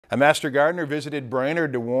A master gardener visited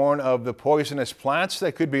Brainerd to warn of the poisonous plants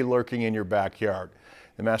that could be lurking in your backyard.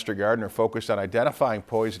 The master gardener focused on identifying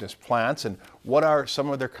poisonous plants and what are some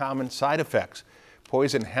of their common side effects.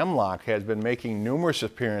 Poison hemlock has been making numerous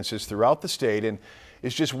appearances throughout the state and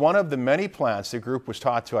is just one of the many plants the group was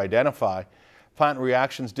taught to identify. Plant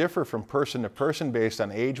reactions differ from person to person based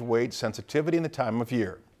on age, weight, sensitivity, and the time of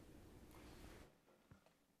year.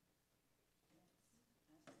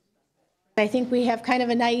 I think we have kind of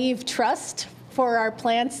a naive trust for our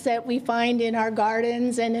plants that we find in our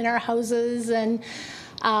gardens and in our houses and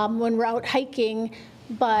when we're out hiking,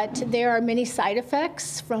 but there are many side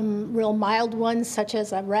effects, from real mild ones such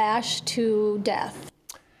as a rash to death.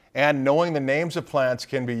 And knowing the names of plants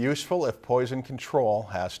can be useful if poison control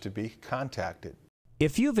has to be contacted.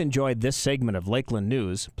 If you've enjoyed this segment of Lakeland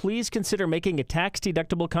News, please consider making a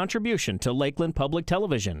tax-deductible contribution to Lakeland Public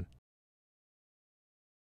Television.